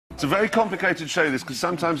It's a very complicated show, this, because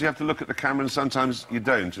sometimes you have to look at the camera and sometimes you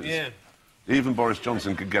don't. Yeah. Even Boris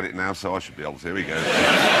Johnson could get it now, so I should be able to. Here we go.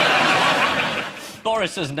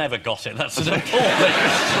 Boris has never got it. That's an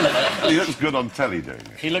appalling. He looks good on telly doing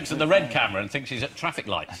it. He looks at the red camera and thinks he's at traffic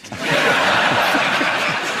lights.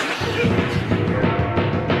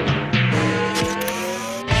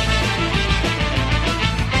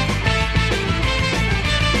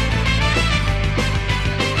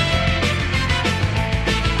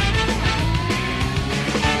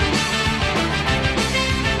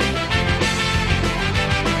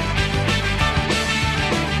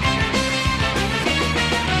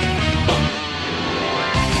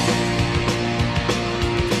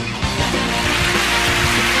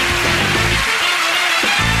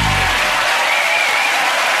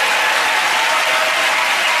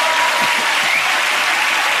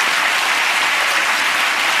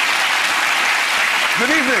 Good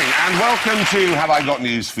evening and welcome to Have I Got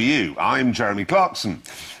News For You? I'm Jeremy Clarkson.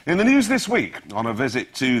 In the news this week, on a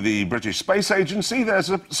visit to the British Space Agency, there's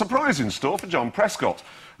a surprise in store for John Prescott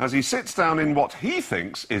as he sits down in what he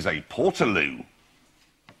thinks is a portaloo.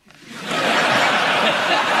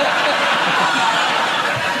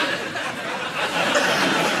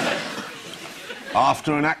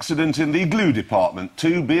 After an accident in the glue department,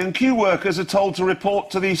 two B&Q workers are told to report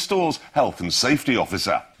to the store's health and safety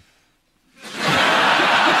officer.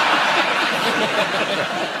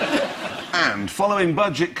 And following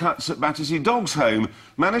budget cuts at Battersea Dogs Home,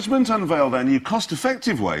 management unveiled their new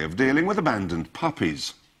cost-effective way of dealing with abandoned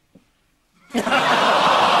puppies. On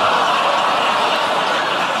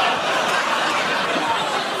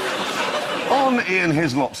Ian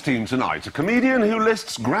Hislop's team tonight, a comedian who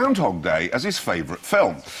lists Groundhog Day as his favourite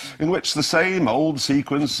film, in which the same old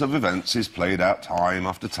sequence of events is played out time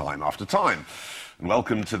after time after time. And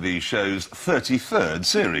welcome to the show's 33rd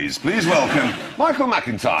series. Please welcome Michael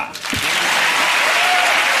McIntyre.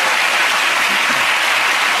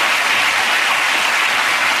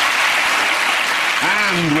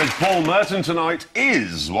 And with Paul Merton tonight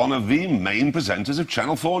is one of the main presenters of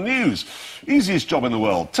Channel 4 News. Easiest job in the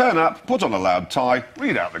world. Turn up, put on a loud tie,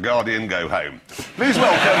 read out The Guardian, go home. Please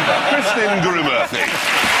welcome Krishnan.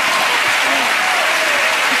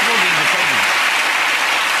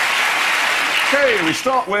 OK, we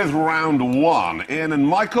start with round one. Ian and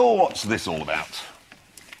Michael, what's this all about?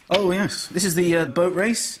 Oh, yes. This is the boat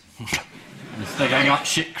race. They're going up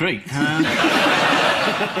Shit Creek.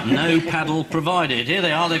 No paddle provided. Here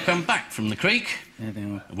they are, they've come back from the creek. There they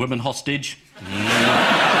are. A woman hostage.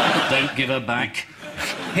 Don't give her back.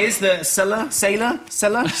 Here's the sailor.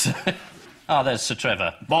 Ah, there's Sir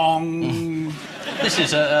Trevor. Bong! This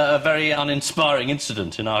is a very uninspiring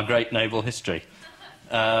incident in our great naval history.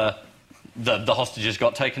 The hostages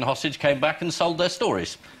got taken hostage, came back and sold their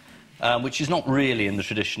stories, which is not really in the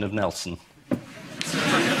tradition of Nelson.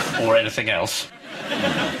 Or anything else.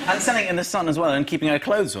 And selling it in the sun as well and keeping her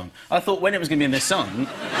clothes on. I thought when it was going to be in the sun...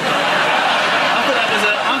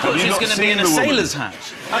 I thought she was going to be in a sailor's hat.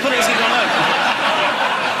 I thought it was going to go, look.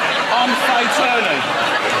 I'm Faye Turner.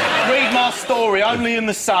 Read my story, only in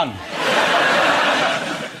the sun.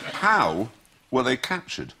 How were they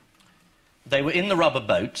captured? They were in the rubber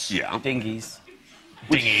boats. Yeah. Dinghies.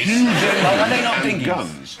 Dinghies. Are they not dinghies?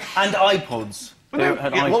 Guns. And iPods.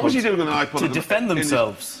 Well, no, what was he doing with an iPod? To defend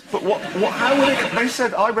themselves. But how were they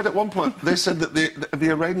said, I read at one point, they said that the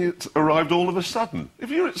Iranians arrived all of a sudden. If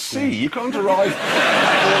you're at sea, you can't arrive all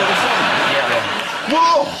of a sudden. Yeah.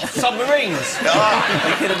 Whoa! Submarines!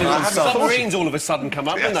 Submarines all of a sudden come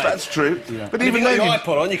up, Yes, don't they? that's true. Yeah. But even even though though your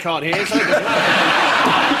iPod on, you can't hear, so it doesn't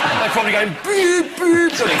matter. They're probably going beep,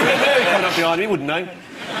 beep. Something coming up behind me, wouldn't they?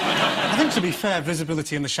 I think, to be fair,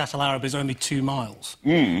 visibility in the Chatel Arab is only 2 miles.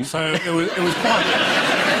 So it was quite...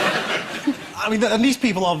 I mean, and these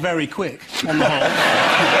people are very quick, on the whole.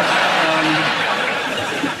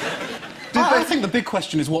 I think the big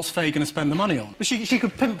question is what's Faye going to spend the money on? But she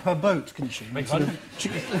could pimp her boat, couldn't she? Sorry, nodded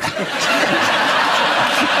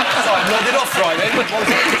off right then.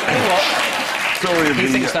 What? He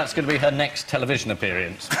thinks that's going to be her next television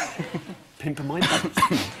appearance. Pimp my boat.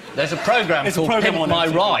 There's a programme called Pimp My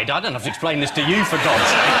Ride. I don't have to explain this to you, for God's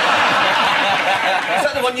sake. Is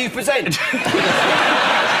that the one you present?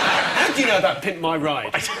 How do you know about Pimp My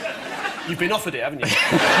Ride? You've been offered it, haven't you?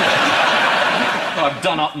 I've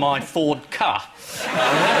done up my Ford car.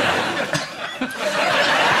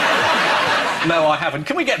 No, I haven't.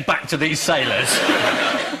 Can we get back to these sailors?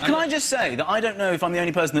 Can I just say that I don't know if I'm the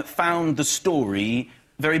only person that found the story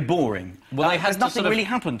very boring. Well, they had nothing really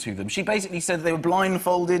happened to them. She basically said they were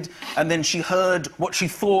blindfolded, and then she heard what she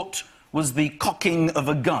thought was the cocking of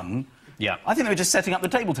a gun. Yeah. I think they were just setting up the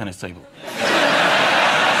table tennis table.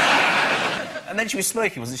 then she was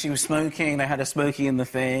smoking, wasn't she? She was smoking, they had her smoking in the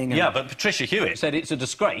thing... And... Yeah, but Patricia Hewitt said it's a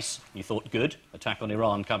disgrace. You thought, good, attack on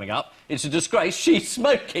Iran coming up. It's a disgrace, she's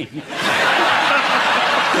smoking. She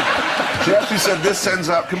actually said this sends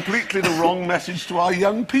out completely the wrong message to our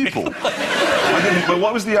young people. Well,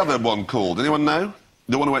 what was the other one called? Anyone know?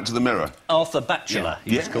 The one who went to the Mirror? Arthur Batchelor,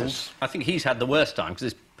 he was called. Yes. I think he's had the worst time,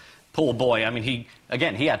 because this poor boy, I mean, he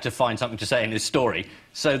had to find something to say in his story.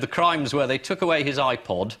 So the crimes were they took away his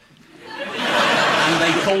iPod and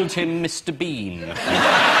they called him Mr. Bean. No,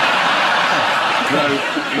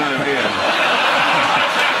 Ian.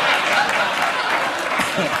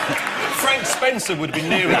 Frank Spencer would have been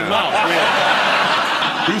near him up,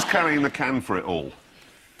 really. Who's carrying the can for it all?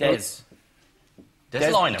 Des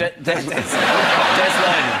Lynham.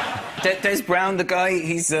 Des Brown, the guy,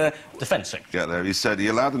 he's... Defensing. Yeah, there. He said he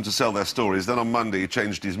allowed them to sell their stories. Then on Monday he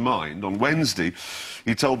changed his mind. On Wednesday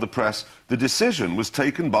he told the press the decision was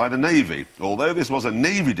taken by the Navy. Although this was a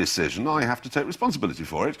Navy decision, I have to take responsibility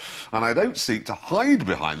for it, and I don't seek to hide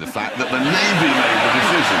behind the fact that the Navy made the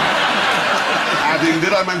decision. Adding,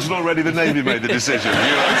 did I mention already the Navy made the decision?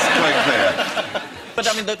 It's quite clear. But,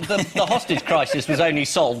 I mean, the hostage crisis was only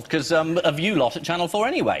solved because of you lot at Channel 4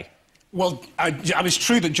 anyway. Well, it's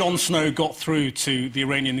true that Jon Snow got through to the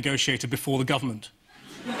Iranian negotiator before the government.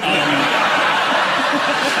 Ali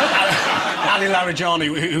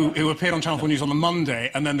Larijani, who appeared on Channel 4 News on the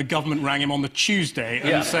Monday, and then the government rang him on the Tuesday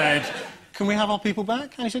and said, can we have our people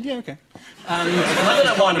back? And he said, yeah, OK. And I don't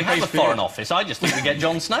know why we have a foreign office. I just think we get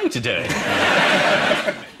Jon Snow to do it.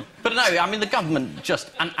 But no, I mean, the government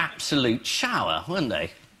just an absolute shower, weren't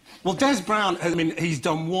they? Well, Des Brown, I mean, he's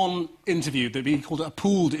done one interview that he called a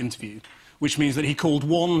pooled interview, which means that he called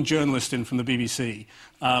one journalist in from the BBC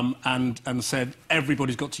and said,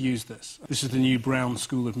 everybody's got to use this. This is the new Brown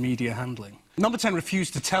School of Media Handling. Number 10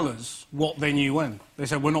 refused to tell us what they knew when. They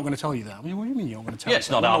said, we're not going to tell you that. Well, what do you mean you're not going to tell us? Yeah,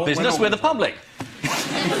 it's not our business, we're the public.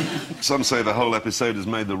 Some say the whole episode has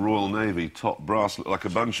made the Royal Navy top brass look like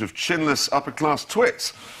a bunch of chinless upper-class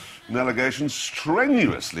twits. An allegation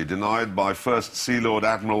strenuously denied by First Sea Lord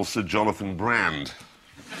Admiral Sir Jonathan Brand.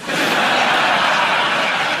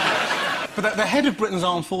 But the head of Britain's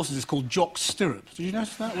armed forces is called Jock Stirrup. Did you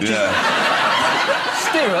notice that?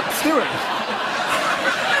 Stirrup?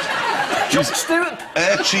 Jock Stirrup?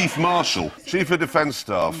 Air Chief Marshal, Chief of Defence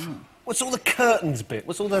Staff. What's all the curtains bit?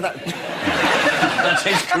 What's all that... That's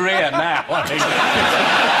his career now, I think.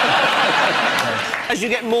 As you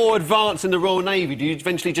get more advanced in the Royal Navy, do you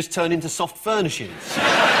eventually just turn into soft furnishings?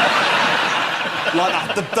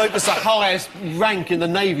 Like the highest rank in the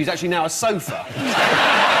Navy is actually now a sofa.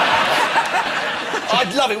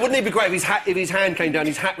 I'd love it. Wouldn't it be great if his hand came down,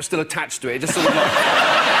 his hat was still attached to it, just sort of like...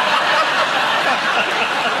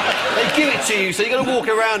 They give it to you, so you've got to walk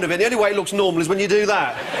around with it. The only way it looks normal is when you do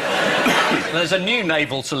that. There's a new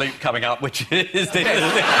naval salute coming up, which is...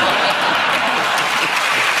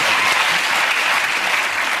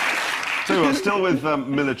 So, still with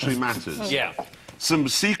military matters. Yeah. Some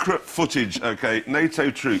secret footage, OK, NATO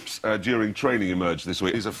troops during training emerged this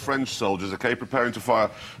week. These are French soldiers, OK, preparing to fire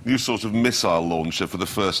a new sort of missile launcher for the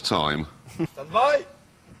first time. Stand by.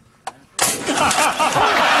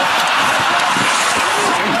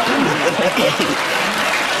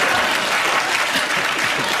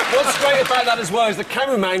 What's great about that as well is the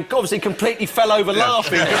cameraman obviously completely fell over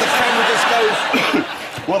laughing because the camera just goes...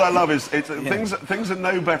 What I love is things are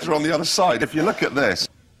no better on the other side. If you look at this...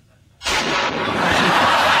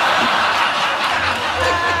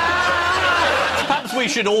 Perhaps we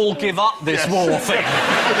should all give up this war thing.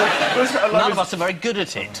 None of us are very good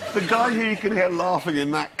at it. The guy who you can hear laughing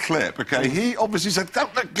in that clip, OK, he obviously said,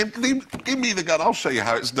 give me the gun, I'll show you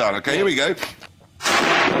how it's done, OK, here we go.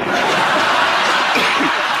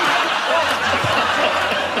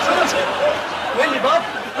 Ready, Bob?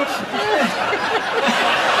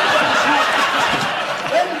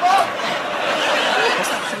 Ready, Bob?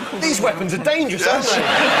 These weapons are dangerous, aren't they?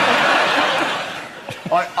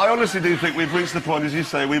 I honestly do think we've reached the point, as you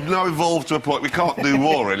say, we've now evolved to a point we can't do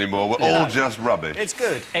war anymore. We're all just rubbish. It's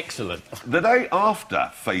good. Excellent. The day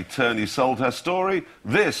after Faye Turney sold her story,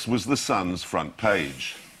 this was the Sun's front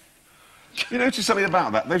page. You notice something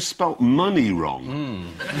about that? They've spelt money wrong.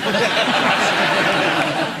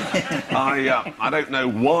 I don't know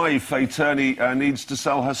why Faye Turney needs to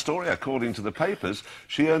sell her story. According to the papers,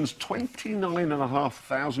 she earns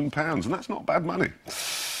 £29,500, and that's not bad money.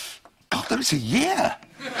 God, no, it's a year.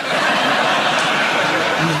 A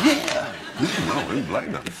year. Well, who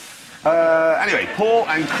blame her? Anyway, Paul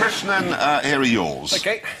and Krishnan, here are yours.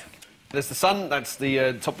 OK. There's the sun, that's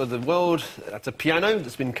the top of the world. That's a piano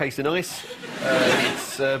that's been encased in ice.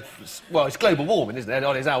 It's global warming, isn't it?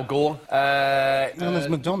 It's Al Gore. There's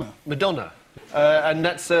Madonna. Madonna. And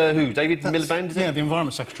that's who? David Miliband, is it? Yeah, the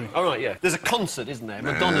Environment Secretary. Oh, right, yeah. There's a concert, isn't there?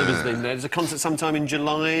 Madonna has been there. There's a concert sometime in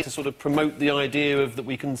July to sort of promote the idea of that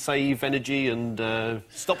we can save energy and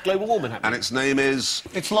stop global warming happening. And its name is?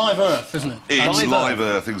 It's Live Earth, isn't it? It's Live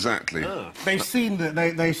Earth, exactly. Ah. They've seen that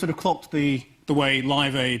they sort of clocked the way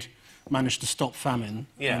Live Aid managed to stop famine.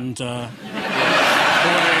 Yeah. And the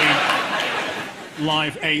way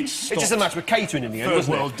Live Aid stopped... It's just a matter of catering in the end, First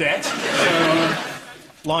wasn't world it? debt. So,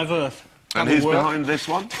 Live Earth. And who's behind this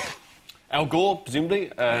one? Al Gore,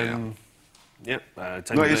 presumably. Tony Well,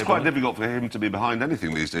 it's Blair quite difficult for him to be behind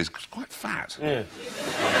anything these days, 'cause he's quite fat. Yeah.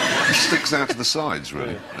 He sticks out to the sides,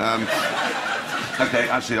 really. OK,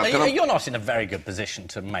 actually, You're not in a very good position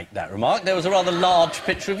to make that remark. There was a rather large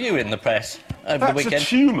picture of you in the press over the weekend. That's a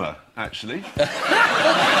tumour, actually.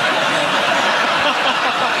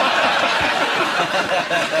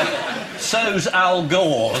 So's Al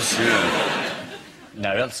Gore's. Yeah.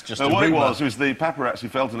 No, that's just No, a what it rumour. was the paparazzi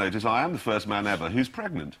failed to notice I am the first man ever who's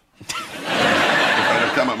pregnant. If they'd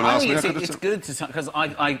have come up and asked me, I could have It's said... good to... Because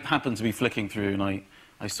I happened to be flicking through and I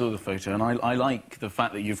saw the photo and I like the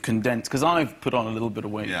fact that you've condensed... Because I've put on a little bit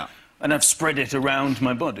of weight. Yeah. And I've spread it around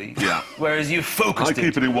my body. Yeah. Whereas you've focused I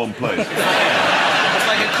keep it in one place. It's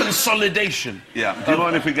like a consolidation. Yeah. Do you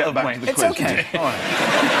mind if we get back to the quiz? It's OK. All right.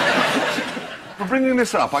 For bringing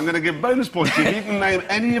this up, I'm going to give bonus points if you can name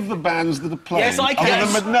any of the bands that are playing. Yes, I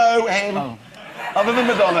can. Other than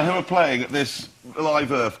Madonna, who are playing at this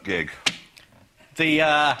Live Earth gig. The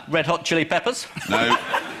Red Hot Chili Peppers. No.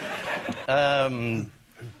 The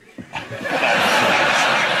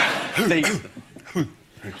Who. No.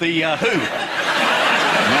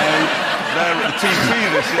 They're at the TT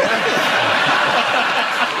this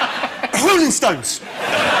year. Rolling Stones!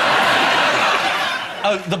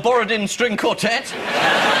 Oh, the Borodin String Quartet.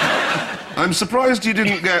 I'm surprised you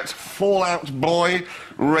didn't get Fall Out Boy,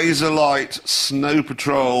 Razorlight, Snow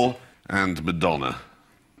Patrol and Madonna.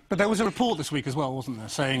 But there was a report this week as well, wasn't there,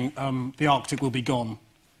 saying the Arctic will be gone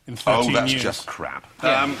in 13 years. Oh, that's just crap.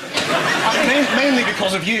 Mainly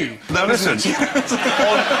because of you. Now listen,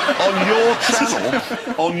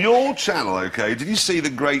 on your channel, OK, did you see the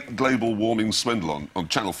great global warming swindle on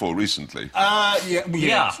Channel 4 recently? Yeah, You mean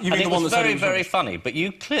and the it one was that said very, it was very funny, but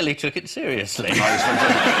you clearly took it seriously.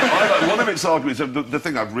 One of its arguments, the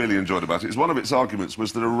thing I've really enjoyed about it, is one of its arguments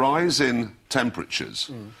was that a rise in temperatures...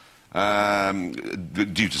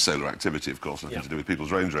 due to solar activity, of course, nothing to do with people's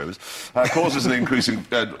Range Rovers, causes an increase in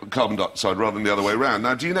carbon dioxide rather than the other way around.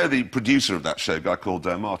 Now, do you know the producer of that show, a guy called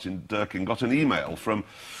Martin Durkin, got an email from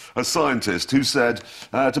a scientist who said,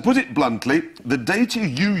 to put it bluntly, the data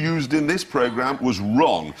you used in this programme was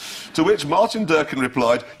wrong. To which Martin Durkin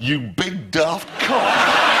replied, you big daft cock.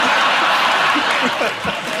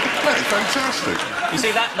 That's fantastic. You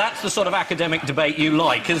see, that's the sort of academic debate you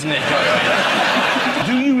like, isn't it,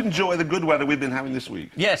 Do you enjoy the good weather we've been having this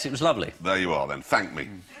week? Yes, it was lovely. There you are, then. Thank me.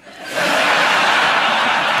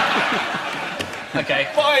 OK.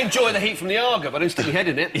 But I enjoy the heat from the Argo, but I don't stick my head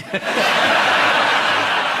in it.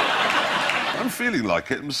 I'm feeling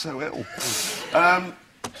like it. I'm so ill.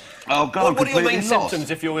 Oh, God, What are your main completely lost.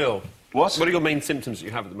 symptoms if you're ill? What? What are your main symptoms that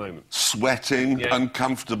you have at the moment? Sweating, Yeah.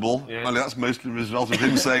 uncomfortable. Yeah. Well, that's mostly the result of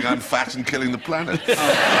him saying I'm fat and killing the planet.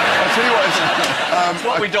 I'll tell you what, It's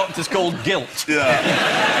what we doctors call guilt. yeah.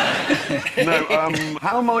 No,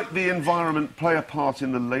 how might the environment play a part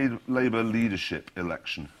in the Labour leadership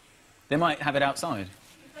election? They might have it outside.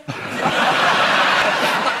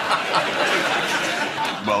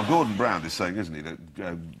 Well, Gordon Brown is saying, isn't he, that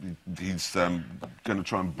he's going to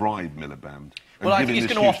try and bribe Miliband. Well, I think he's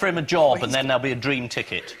going to offer him a job, and then there'll be a dream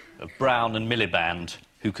ticket of Brown and Miliband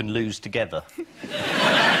who can lose together.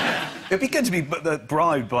 It'd be good to be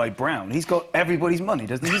bribed by Brown. He's got everybody's money,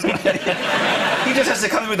 doesn't he? He just has to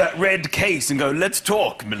come in with that red case and go, let's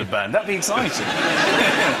talk, Miliband. That'd be exciting.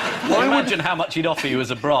 Well, imagine how much he'd offer you as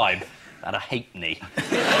a bribe. At a halfpenny. I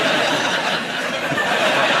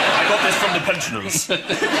got this from the pensioners.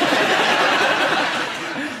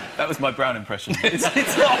 That was my Brown impression.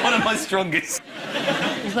 It's not one of my strongest.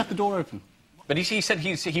 He's left the door open. But he said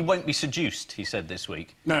he won't be seduced, he said this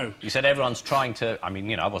week. No. He said everyone's trying to... I mean,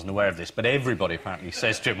 you know, I wasn't aware of this, but everybody apparently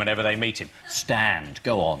says to him whenever they meet him, stand,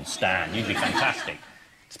 go on, stand, you'd be fantastic.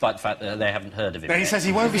 Despite the fact that they haven't heard of him. No, he says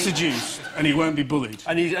he won't be seduced and he won't be bullied.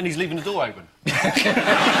 And he's leaving the door open. If he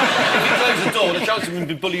closes the door, the chance of him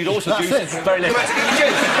being bullied or seduced is very little.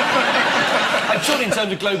 I'm sure in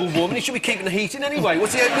terms of global warming, he should be keeping the heat in anyway.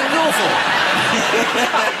 What's he opening the door for?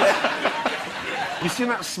 You seen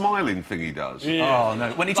that smiling thing he does? Yeah. Oh,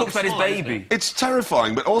 no. When he talks about his baby. It's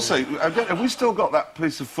terrifying, but also, have we still got that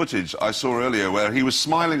piece of footage I saw earlier where he was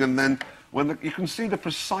smiling and then, you can see the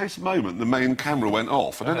precise moment the main camera went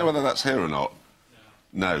off. I don't know whether that's here or not.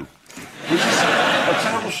 No. Which is a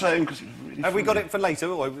terrible shame, because really Have we got it for later,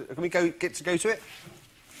 or can we get to go to it?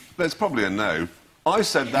 There's probably a no. I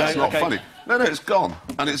said that's not funny. No, it's gone,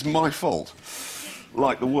 and it's my fault.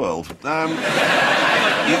 Like the world.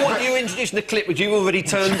 You introducing the clip which you already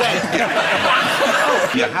turned down.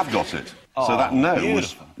 You have got it. So that no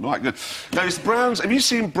was right good. Now, it's Brown's. Have you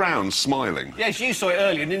seen Brown smiling? Yes, you saw it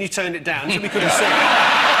earlier, and then you turned it down, so we couldn't see it.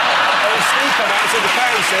 There was Steve come out and said the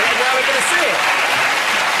crowd see it, and now we're going to see it.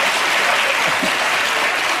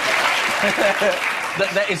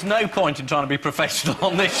 There is no point in trying to be professional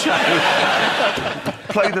on this show.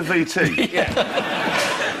 Play the VT.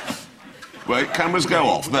 Yeah. Wait, cameras go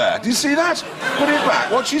off. There. Do you see that? Put it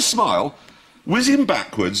back. Watch you smile. Whiz him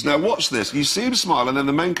backwards. Now, watch this. You see him smile, and then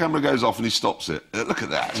the main camera goes off and he stops it. Look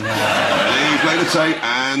at that. And then you play the tape,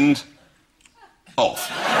 and...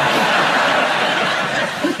 off.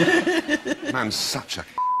 Man's such a...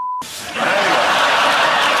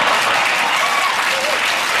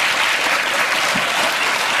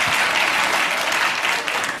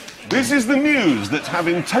 This is the news that,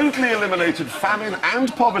 having totally eliminated famine and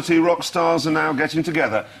poverty, rock stars are now getting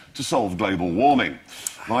together to solve global warming.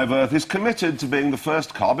 Live Earth is committed to being the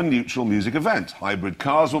first carbon-neutral music event. Hybrid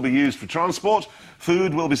cars will be used for transport,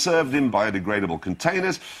 food will be served in biodegradable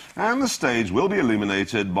containers, and the stage will be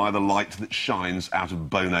illuminated by the light that shines out of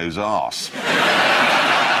Bono's arse.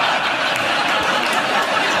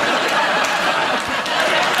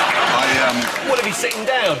 What, if he's sitting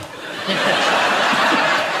down?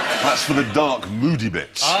 That's for the dark, moody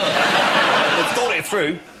bits. I've thought it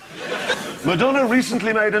through. Madonna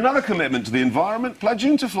recently made another commitment to the environment,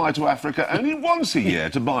 pledging to fly to Africa only once a year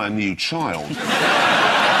to buy a new child.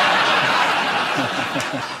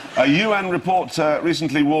 A UN report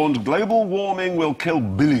recently warned global warming will kill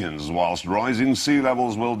billions, whilst rising sea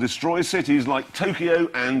levels will destroy cities like Tokyo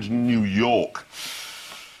and New York.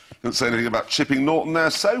 Didn't say anything about Chipping Norton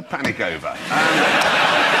there, so panic over.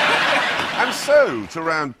 And so, to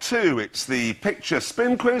round two, it's the picture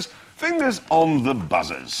spin quiz. Fingers on the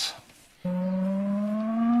buzzers.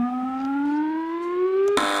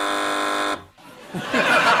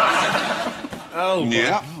 Oh,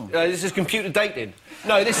 yeah. This is computer dating.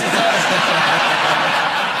 No, this is... The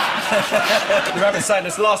rabbit's saying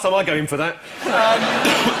that's the last time I go in for that.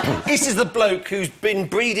 This is the bloke who's been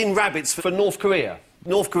breeding rabbits for North Korea.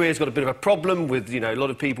 North Korea's got a bit of a problem with, you know, a lot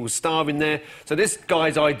of people starving there. So this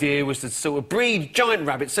guy's idea was to sort of breed giant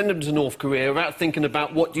rabbits, send them to North Korea without thinking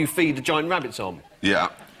about what you feed the giant rabbits on. Yeah.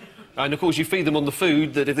 And, of course, you feed them on the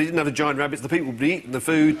food that if they didn't have the giant rabbits, the people would be eating the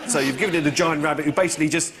food. So you've given it a giant rabbit who basically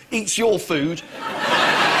just eats your food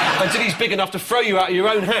until he's big enough to throw you out of your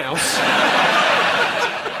own house,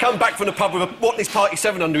 come back from the pub with a Watley's Party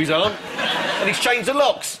 7 under his arm, and he's changed the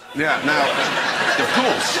locks. Yeah, now, of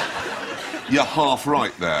course... You're half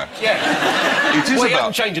right there. Yeah. It is he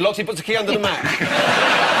hasn't changed the locks, he puts the key under the mat.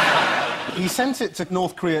 He sent it to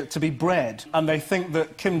North Korea to be bred, and they think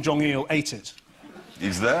that Kim Jong-il ate it.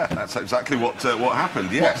 He's there. That's exactly what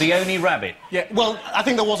happened, yes. What, the only rabbit? Yeah, well, I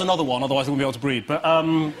think there was another one, otherwise they wouldn't be able to breed, but,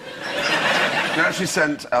 They actually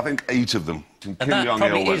sent, I think, 8 of them. And that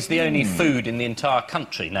probably is the only food in the entire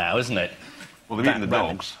country now, isn't it? Well, they've eaten the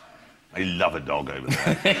dogs. They love a dog over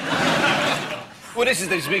there. Well, this is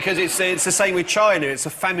because it's the same with China. It's a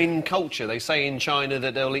famine culture. They say in China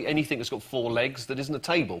that they'll eat anything that's got 4 legs that isn't a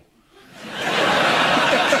table.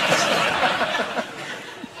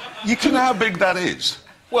 You can know how big that is?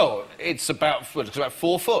 Well, it's about 4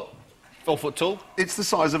 foot. 4 foot tall. It's the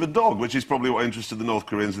size of a dog, which is probably what interested the North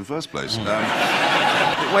Koreans in the first place. It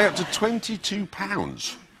weigh up to 22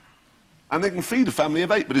 pounds. And they can feed a family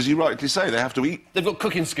of 8, but as you rightly say, they have to eat. They've got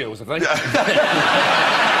cooking skills, have they?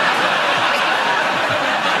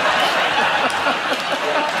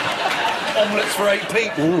 Omelettes for 8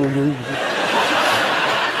 people.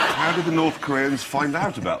 How did the North Koreans find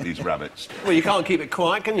out about these rabbits? Well, you can't keep it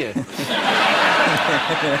quiet, can you? It'd be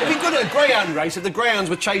good at a greyhound race if the greyhounds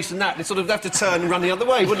were chasing that. They'd sort of have to turn and run the other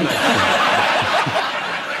way, wouldn't they?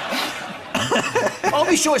 I'll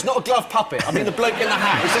be sure it's not a glove puppet. I mean, the bloke in the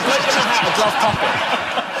hat. It's the bloke in the hat, a glove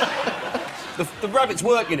puppet. The rabbit's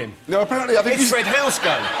working him. No, apparently, I think it's Fred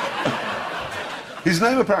Housego. His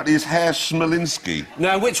name apparently is Herr Smolinski.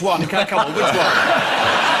 No, which one? Come on, which one?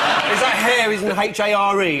 that hare isn't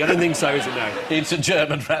H-A-R-E? I don't think so, is it, no? It's a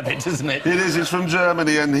German rabbit, isn't it? It is, it's from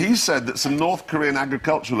Germany, and he said that some North Korean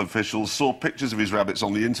agricultural officials saw pictures of his rabbits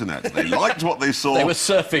on the internet. They liked what they saw. They were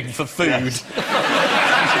surfing for food. Yes.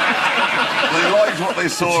 They liked what they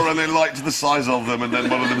saw and they liked the size of them, and then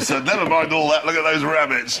one of them said, never mind all that, look at those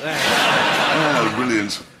rabbits. Oh,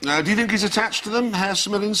 brilliant. Do you think he's attached to them, Herr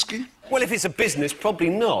Smolinski? Well, if it's a business, probably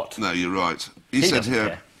not. No, you're right. He said doesn't here,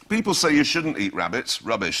 care. people say you shouldn't eat rabbits.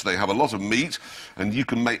 Rubbish. They have a lot of meat, and you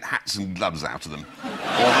can make hats and gloves out of them.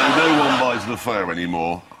 Although no one buys the fur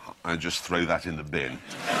anymore, I just throw that in the bin.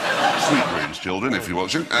 Sweet dreams, children, if you're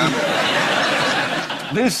watching.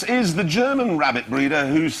 This is the German rabbit breeder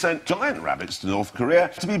who sent giant rabbits to North Korea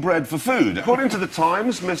to be bred for food. According to the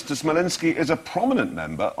Times, Mr. Smolinski is a prominent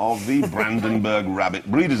member of the Brandenburg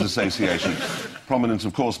Rabbit Breeders Association. Prominent,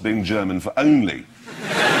 of course, being German for only.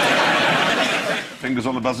 Fingers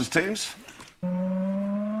on the buzzers, teams.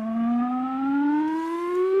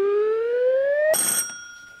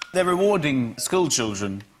 They're rewarding school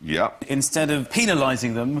children. Yeah. Instead of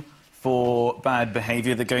penalising them for bad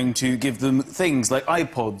behaviour, they're going to give them things like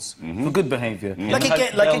iPods for good behaviour. Like a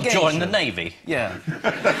They'll game join show. the Navy. Yeah.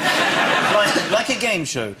 like a game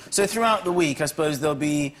show. So throughout the week, I suppose they'll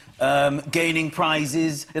be gaining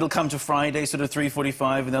prizes. It'll come to Friday, sort of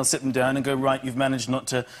 3:45, and they'll sit them down and go, right, you've managed not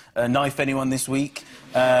to knife anyone this week.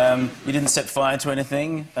 You didn't set fire to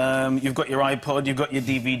anything. You've got your iPod, you've got your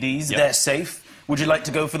DVDs. Yep. They're safe. Would you like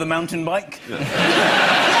to go for the mountain bike?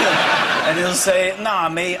 And he'll say, nah,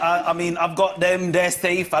 mate, I mean, I've got them, they're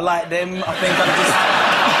safe, I like them. I think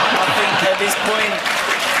at this point,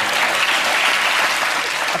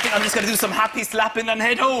 I'm just going to do some happy slapping and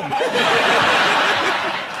head home.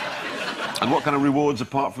 And what kind of rewards,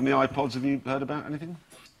 apart from the iPods, have you heard about? Anything?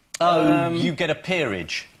 You get a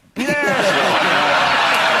peerage.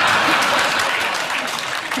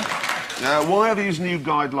 Why are these new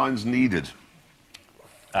guidelines needed?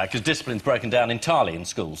 Because discipline's broken down entirely in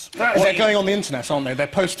schools. They're going on the internet, aren't they? They're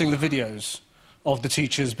posting the videos of the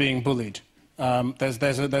teachers being bullied. There's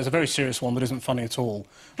a very serious one that isn't funny at all.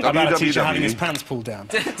 About a teacher having his pants pulled down.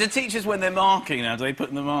 Do teachers, when they're marking now, do they put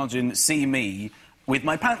in the margin, see me with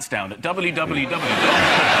my pants down at www.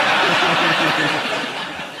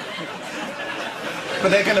 But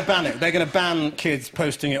they're going to ban it. They're going to ban kids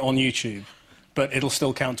posting it on YouTube, but it'll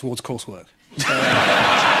still count towards coursework.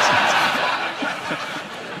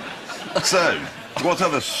 So, what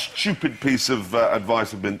other stupid piece of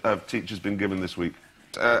advice have teachers been given this week?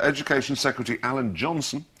 Education Secretary Alan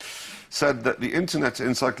Johnson said that the internet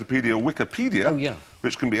encyclopedia Wikipedia,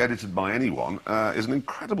 which can be edited by anyone, is an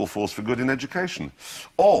incredible force for good in education.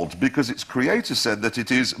 Odd, because its creator said that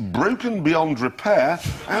it is broken beyond repair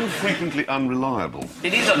and frequently unreliable.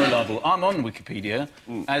 It is unreliable. I'm on Wikipedia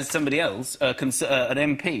as somebody else, an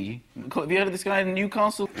MP. Have you heard of this guy in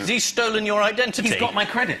Newcastle? Has he stolen your identity? He's got my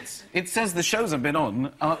credits. It says the shows I've been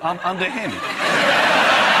on under him.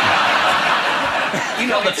 You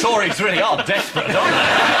know, the Tories really are desperate, aren't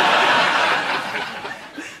they?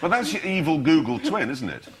 But that's your evil Google twin, isn't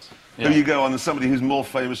it? Yeah. Who you go on, there's somebody who's more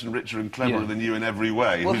famous and richer and cleverer Yeah. than you in every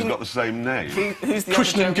way, Well, who's got the same name. Who's the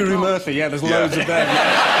Krishnan Guru Murthy, yeah, there's loads of them.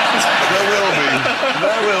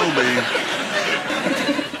 There will be.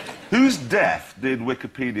 Whose death did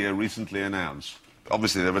Wikipedia recently announce?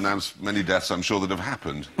 Obviously, they've announced many deaths, I'm sure, that have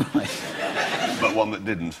happened. But one that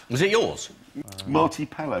didn't. Was it yours? Marty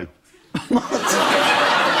Pellow.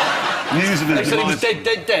 News of his They said he was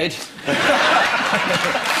demise. dead.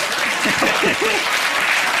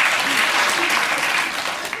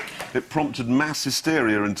 It prompted mass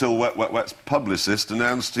hysteria until Wet Wet Wet's publicist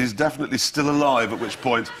announced he's definitely still alive, at which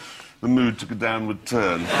point the mood took a downward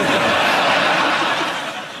turn.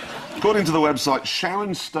 According to the website,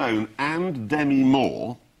 Sharon Stone and Demi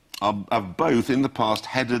Moore have both in the past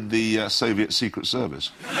headed the Soviet Secret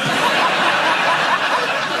Service.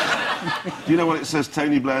 Do you know what it says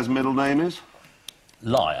Tony Blair's middle name is?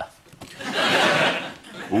 Liar.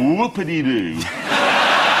 Whoopity-doo.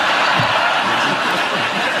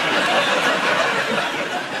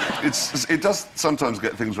 It does sometimes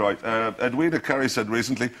get things right. Edwina Curry said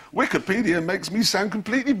recently, Wikipedia makes me sound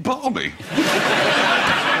completely balmy.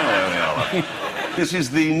 This is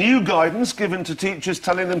the new guidance given to teachers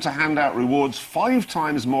telling them to hand out rewards 5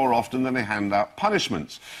 times more often than they hand out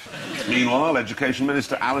punishments. Meanwhile, Education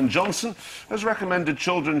Minister Alan Johnson has recommended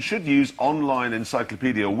children should use online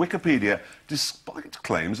encyclopedia Wikipedia despite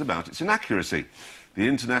claims about its inaccuracy. The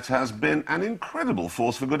internet has been an incredible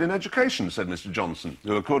force for good in education, said Mr. Johnson,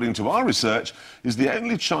 who, according to our research, is the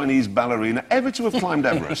only Chinese ballerina ever to have climbed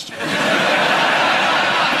Everest.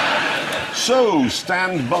 So,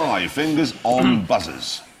 stand by, fingers on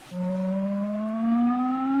buzzers.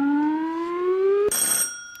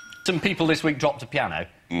 Some people this week dropped a piano.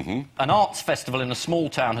 An arts festival in a small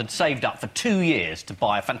town had saved up for 2 years to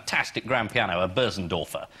buy a fantastic grand piano, a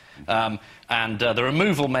Bösendorfer. And the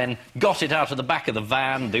removal men got it out of the back of the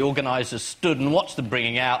van, the organisers stood and watched them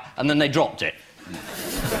bringing out, and then they dropped it.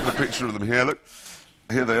 A picture of them here, look.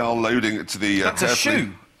 Here they are loading it to the... That's a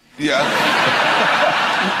shoe. Yeah.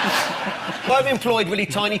 I've employed really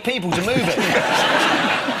tiny people to move it.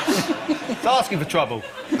 It's asking for trouble.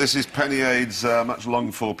 This is Penny Aid's much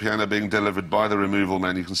longed-for piano being delivered by the removal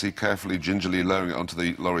men. You can see carefully, gingerly lowering it onto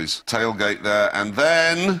the lorry's tailgate there, and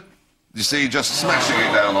then, you see, just smashing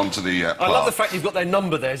it down onto the I love the fact you've got their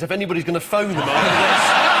number there, as if anybody's going to phone them after this.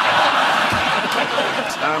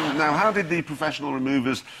 Now, how did the professional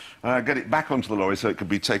removers get it back onto the lorry so it could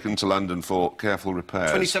be taken to London for careful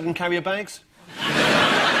repairs? 27 carrier bags?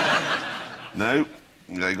 No.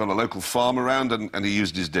 They got a local farm around and he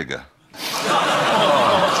used his digger.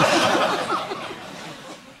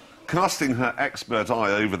 Casting her expert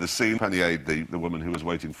eye over the scene, Penny Aid, the woman who was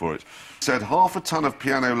waiting for it, said half a ton of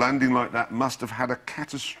piano landing like that must have had a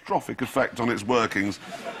catastrophic effect on its workings.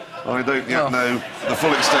 I don't yet know the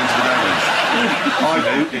full extent of the damage. I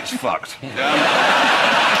know, it's fucked.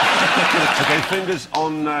 OK, fingers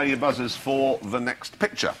on your buzzers for the next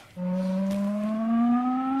picture.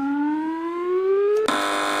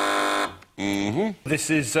 This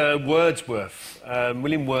is Wordsworth.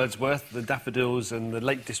 William Wordsworth, the daffodils and the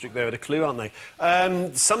Lake District there are the clue, aren't they?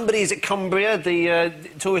 Somebody's at Cumbria, the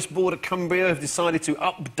tourist board at Cumbria have decided to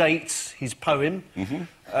update his poem.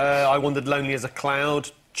 I Wandered Lonely as a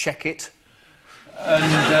Cloud, check it.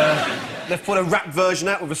 And they've put a rap version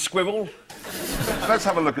out with a squirrel. Let's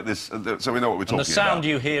have a look at this so we know what we're talking about. And the sound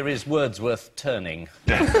you hear is Wordsworth turning.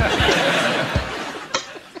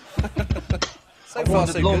 I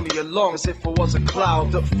wandered lonely along as if I was a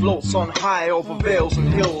cloud that floats on high over vales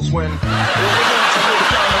and hills when kind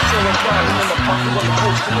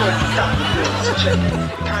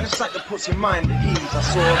of sight that puts your mind at ease. I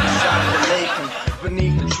saw the side of the lake and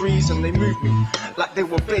beneath the trees, and they moved me like they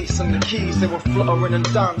were bass and the keys. They were fluttering and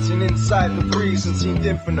dancing inside the breeze and seemed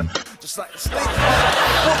infinite, just like a snake.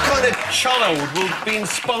 What kind of child will be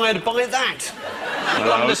inspired by that?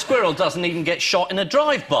 The squirrel doesn't even get shot in a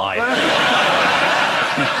drive-by.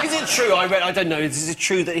 Is it true? I don't know. Is it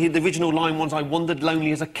true that the original line was "I wandered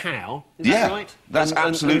lonely as a cow"? Is that right? That's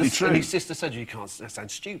absolutely true. And his sister said, "You can't. That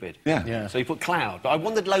sounds stupid." Yeah. So he put cloud. But I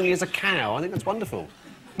wandered lonely as a cow. I think that's wonderful.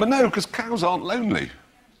 But no, because cows aren't lonely.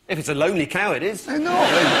 If it's a lonely cow, it is. They're not.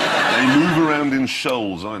 They move around in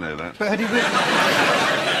shoals. I know that.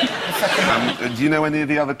 Do you know any of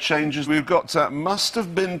the other changes? We've got must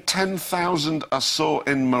have been 10,000 I saw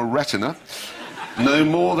in my retina. No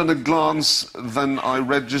more than a glance than I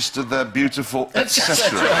registered their beautiful,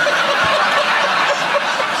 etc.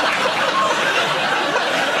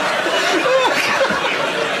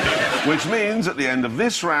 Which means at the end of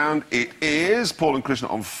this round, it is Paul and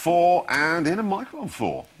Krishnan on 4 and Ian and Michael on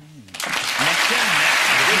 4.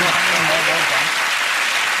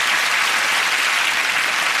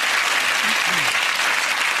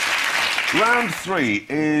 Round 3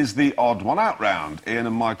 is the odd one out round. Ian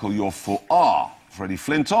and Michael, your 4 are Freddie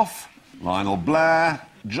Flintoff, Lionel Blair,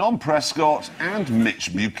 John Prescott and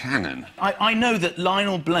Mitch Buchanan. I know that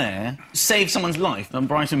Lionel Blair saved someone's life on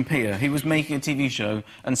Brighton Pier. He was making a TV show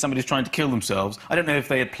and somebody's trying to kill themselves. I don't know if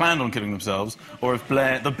they had planned on killing themselves or if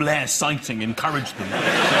the Blair sighting encouraged them.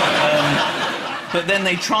 But then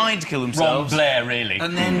they tried to kill themselves. Ron Blair, really.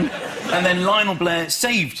 And then Lionel Blair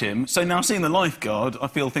saved him. So now, seeing the lifeguard, I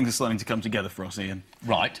feel things are starting to come together for us, Ian.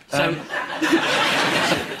 Right. So...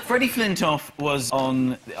 Freddie Flintoff was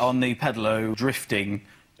on the Pedalo drifting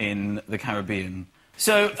in the Caribbean.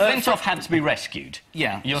 So Flintoff had to be rescued.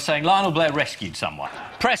 Yeah. You're saying Lionel Blair rescued someone.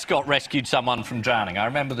 Prescott rescued someone from drowning. I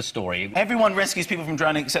remember the story. Everyone rescues people from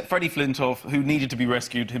drowning except Freddie Flintoff, who needed to be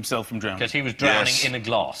rescued himself from drowning. Because he was drowning in a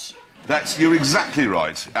glass. You're exactly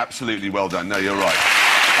right. Absolutely well done. No, you're right.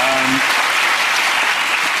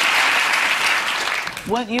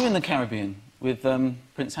 Weren't you in the Caribbean with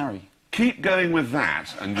Prince Harry? Keep going with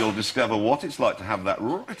that, and you'll discover what it's like to have that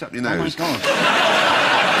right up your nose. Oh, my God.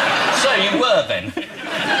 So you were, then?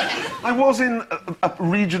 I was in a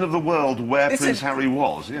region of the world where Prince Harry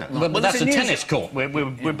was, yes. Well, that's a tennis court.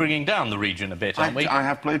 We're bringing down the region a bit, aren't we? I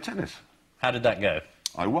have played tennis. How did that go?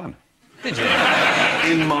 I won. Did you?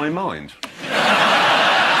 In my mind.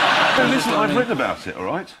 So listen, I've written about it, all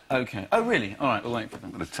right? OK. Oh, really? All right, we'll wait for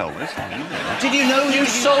them. I'm going to tell this. Did you know you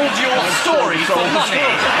sold your story for money?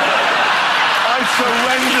 I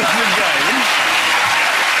surrendered the game.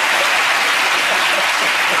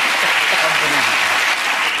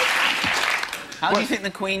 How do you think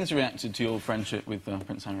the Queen's reacted to your friendship with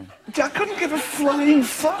Prince Harry? I couldn't give a flying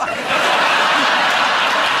fuck.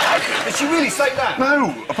 Did she really say that? No,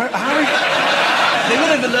 about Harry. They would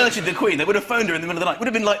have alerted the Queen. They would have phoned her in the middle of the night. It would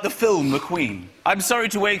have been like the film The Queen. I'm sorry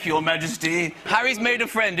to wake you, Your Majesty. Harry's made a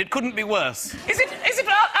friend. It couldn't be worse. Is it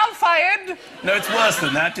Al-Fayed? No, it's worse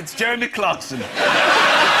than that. It's Jeremy Clarkson.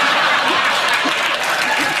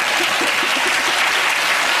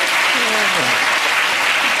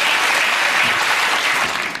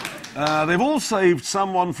 They've all saved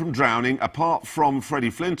someone from drowning, apart from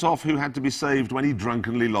Freddie Flintoff, who had to be saved when he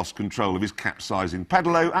drunkenly lost control of his capsizing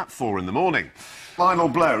pedalo at 4 in the morning. Lionel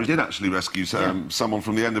Blair did actually rescue someone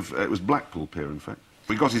from the end of... it was Blackpool Pier, in fact.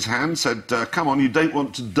 He got his hand, said, come on, you don't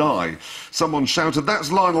want to die. Someone shouted,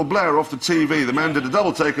 that's Lionel Blair, off the TV. The man did a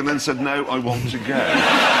double take and then said, no, I want to go.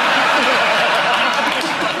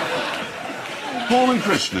 Paul and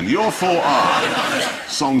Krishnan, your 4 are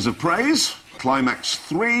Songs of Praise, Climax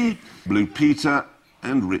 3, Blue Peter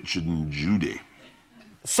and Richard and Judy.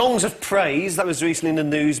 Songs of Praise, that was recently in the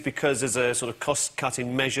news because as a sort of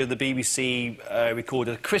cost-cutting measure, the BBC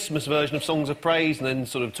recorded a Christmas version of Songs of Praise and then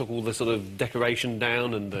sort of took all the sort of decoration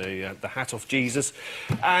down and the hat off Jesus.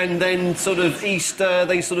 And then sort of Easter,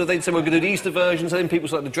 they'd say we're going to do the Easter version, so then people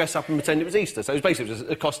started to dress up and pretend it was Easter. So it was basically just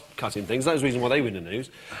a cost-cutting thing, so that was the reason why they were in the news.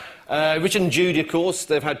 Richard and Judy, of course,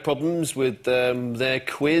 they've had problems with their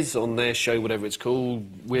quiz on their show, whatever it's called.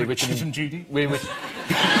 We're Richard and Judy?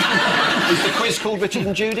 Is the quiz called Richard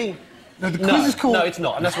and Judy? No, the quiz is called... No, it's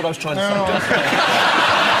not, and that's what I was trying to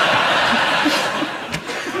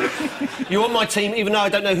say. You're on my team, even though I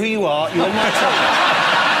don't know who you are, you're on my team.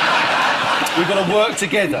 We've got to work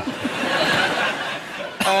together.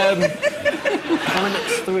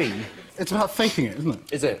 Climax 3. It's about faking it, isn't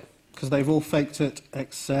it? Is it? Because they've all faked it,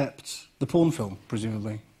 except the porn film,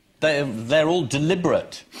 presumably. They're all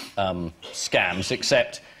deliberate scams,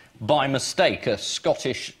 except by mistake a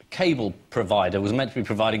Scottish cable provider was meant to be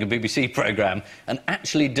providing a BBC programme and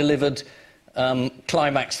actually delivered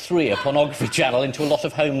Climax 3, a pornography channel, into a lot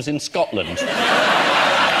of homes in Scotland.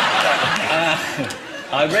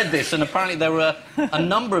 I read this, and apparently there were a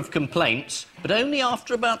number of complaints, but only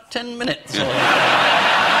after about 10 minutes.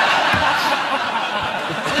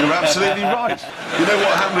 You're absolutely right. You know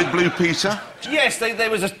what happened with Blue Peter? Yes, there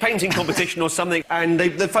was a painting competition or something, and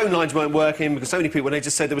the phone lines weren't working because so many people, and they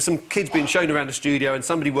just said there were some kids being shown around the studio and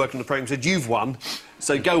somebody working on the programme said, you've won,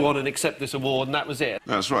 so go on and accept this award, and that was it.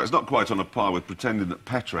 That's right. It's not quite on a par with pretending that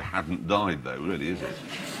Petra hadn't died, though, really, is it?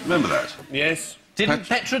 Remember that? Yes. Didn't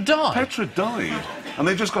Petra die? Petra died. And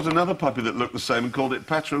they just got another puppy that looked the same and called it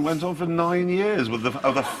Petra and went on for 9 years with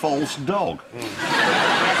a false dog.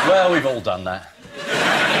 Well, we've all done that.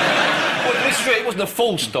 Well, it's true, it wasn't a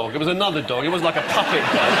false dog, it was another dog. It wasn't like a puppet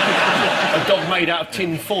dog. A dog made out of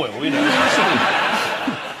tin foil, you know.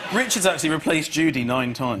 Richard's actually replaced Judy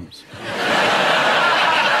 9 times.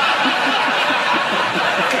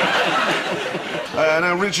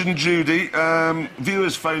 Now, Richard and Judy,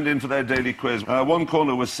 viewers phoned in for their daily quiz. One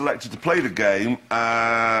corner was selected to play the game,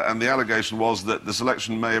 and the allegation was that the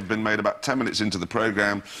selection may have been made about 10 minutes into the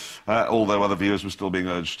programme, although other viewers were still being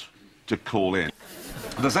urged to call in.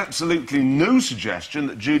 There's absolutely no suggestion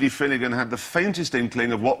that Judy Finnegan had the faintest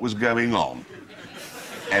inkling of what was going on,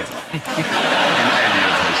 ever, in any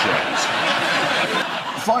of her shows.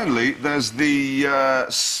 Finally, there's the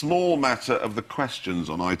small matter of the questions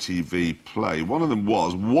on ITV Play. One of them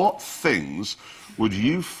was, what things would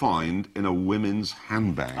you find in a women's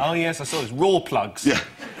handbag? Oh, yes, I saw this. Raw plugs. Yeah.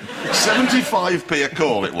 75p a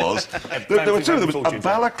call it was. There were two of them. A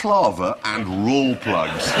balaclava and roll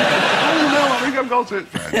plugs. Oh, no, I think I've got it.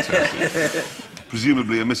 Fantastic.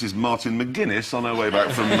 Presumably a Mrs. Martin McGuinness on her way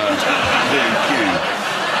back from B&Q.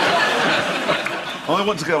 I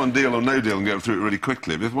want to go on Deal or No Deal and go through it really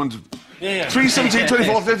quickly. But 317,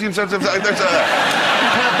 24, 13, 17,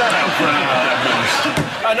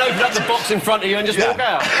 and open up the box in front of you and just walk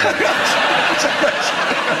out.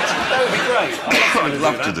 That would be great. I'd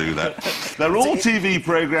love to do that. They're all TV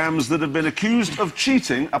programmes that have been accused of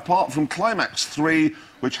cheating, apart from Climax 3,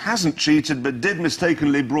 which hasn't cheated but did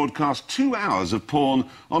mistakenly broadcast 2 hours of porn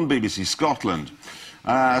on BBC Scotland.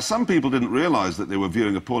 Some people didn't realise that they were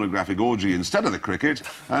viewing a pornographic orgy instead of the cricket,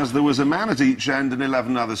 as there was a man at each end and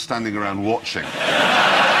 11 others standing around watching.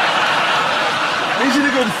 Is it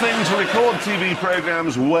a good thing to record TV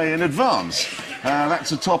programmes way in advance?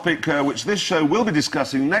 That's a topic which this show will be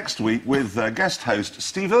discussing next week with guest host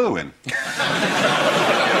Steve Irwin.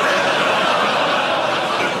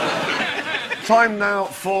 Time now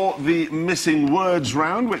for the Missing Words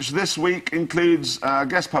round, which this week includes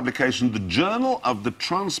guest publication, The Journal of the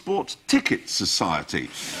Transport Ticket Society.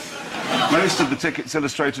 Most of the tickets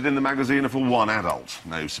illustrated in the magazine are for one adult.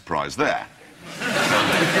 No surprise there.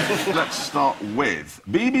 Let's start with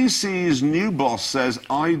BBC's new boss says,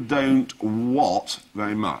 I don't what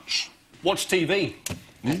very much. Watch TV.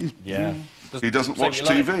 Yeah. He doesn't watch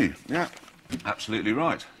TV. Yeah, absolutely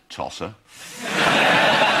right. Tosser.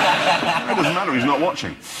 It doesn't matter, he's not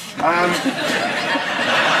watching.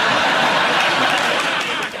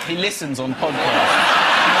 He listens on podcasts.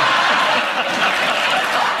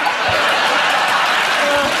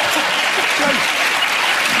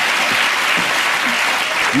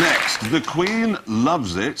 Next, the Queen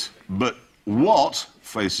loves it, but what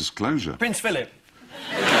faces closure? Prince Philip.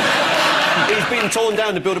 He's been torn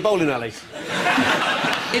down to build a bowling alley.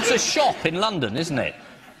 It's a shop in London, isn't it?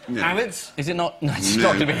 Yeah. Harrods? Is it not? No, it's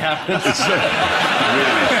not going to be Harrods.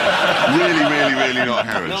 really not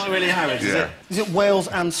Harrods. Not really Harrods, is it? Is it Wales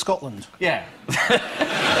and Scotland? Yeah.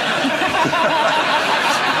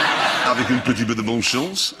 Avec une petite bit de bon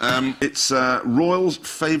chance. It's Royal's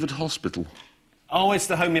favoured hospital. Oh, it's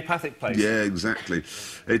the homeopathic place. Yeah, exactly.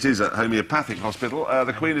 It is a homeopathic hospital.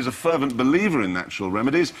 The Queen is a fervent believer in natural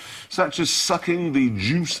remedies, such as sucking the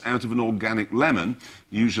juice out of an organic lemon,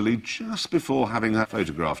 usually just before having her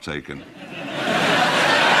photograph taken.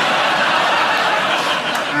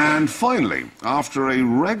 And finally, after a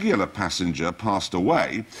regular passenger passed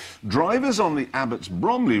away, drivers on the Abbots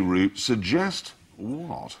Bromley route suggest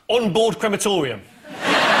what? On-board crematorium.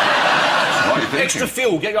 Extra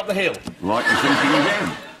fuel, get you up the hill. Right, you're thinking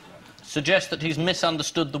again. Suggest that he's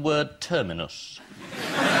misunderstood the word terminus.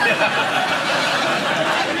 The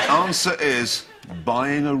answer is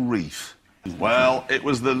buying a wreath. Well, it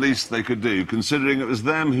was the least they could do, considering it was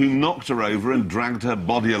them who knocked her over and dragged her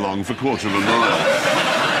body along for a quarter of a mile.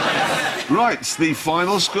 Right, the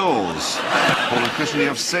final scores. Paul and Krishnan, you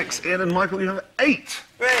have 6. Ian and Michael, you have 8.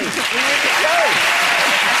 Great.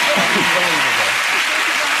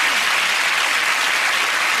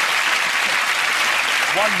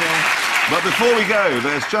 1-0. But before we go,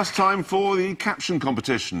 there's just time for the caption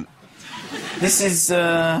competition. This is,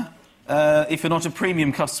 if you're not a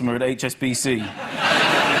premium customer at HSBC.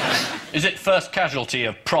 Is it first casualty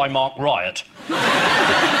of Primark riot?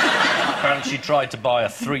 Apparently she tried to buy a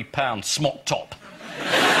 £3 smock top.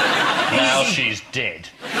 Now she's dead.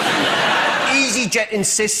 EasyJet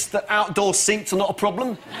insists that outdoor seats are not a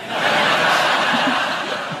problem.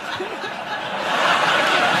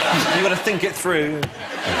 You've got to think it through.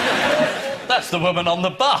 That's the woman on the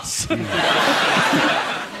bus. And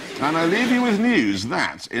I leave you with news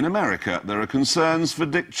that, in America, there are concerns for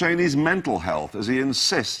Dick Cheney's mental health as he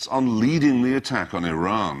insists on leading the attack on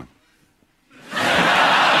Iran.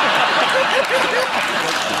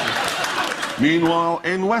 Meanwhile,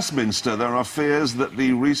 in Westminster, there are fears that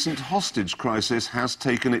the recent hostage crisis has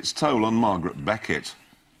taken its toll on Margaret Beckett.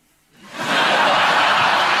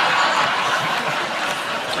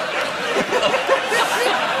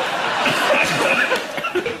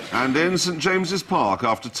 And in St James's Park,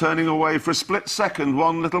 after turning away for a split second,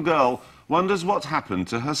 one little girl wonders what happened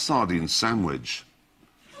to her sardine sandwich.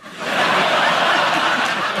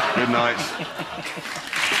 Good night.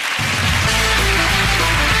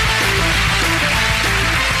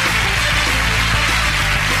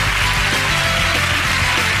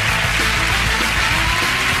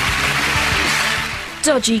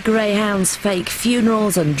 Dodgy greyhounds, fake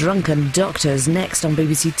funerals and drunken doctors next on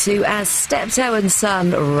BBC Two as Steptoe and Son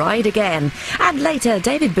ride again. And later,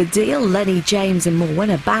 David Baddiel, Lenny James and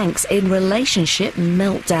Morwenna Banks in relationship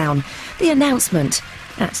meltdown. The announcement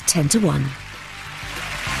at 10-1.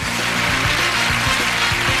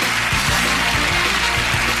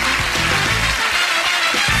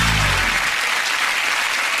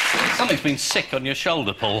 Something's been sick on your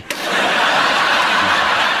shoulder, Paul.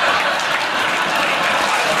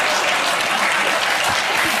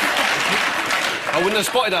 I wouldn't have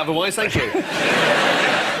spotted it otherwise, thank you.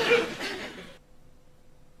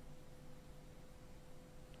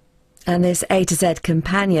 And this A to Z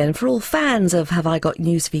companion for all fans of Have I Got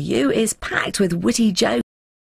News For You is packed with witty jokes.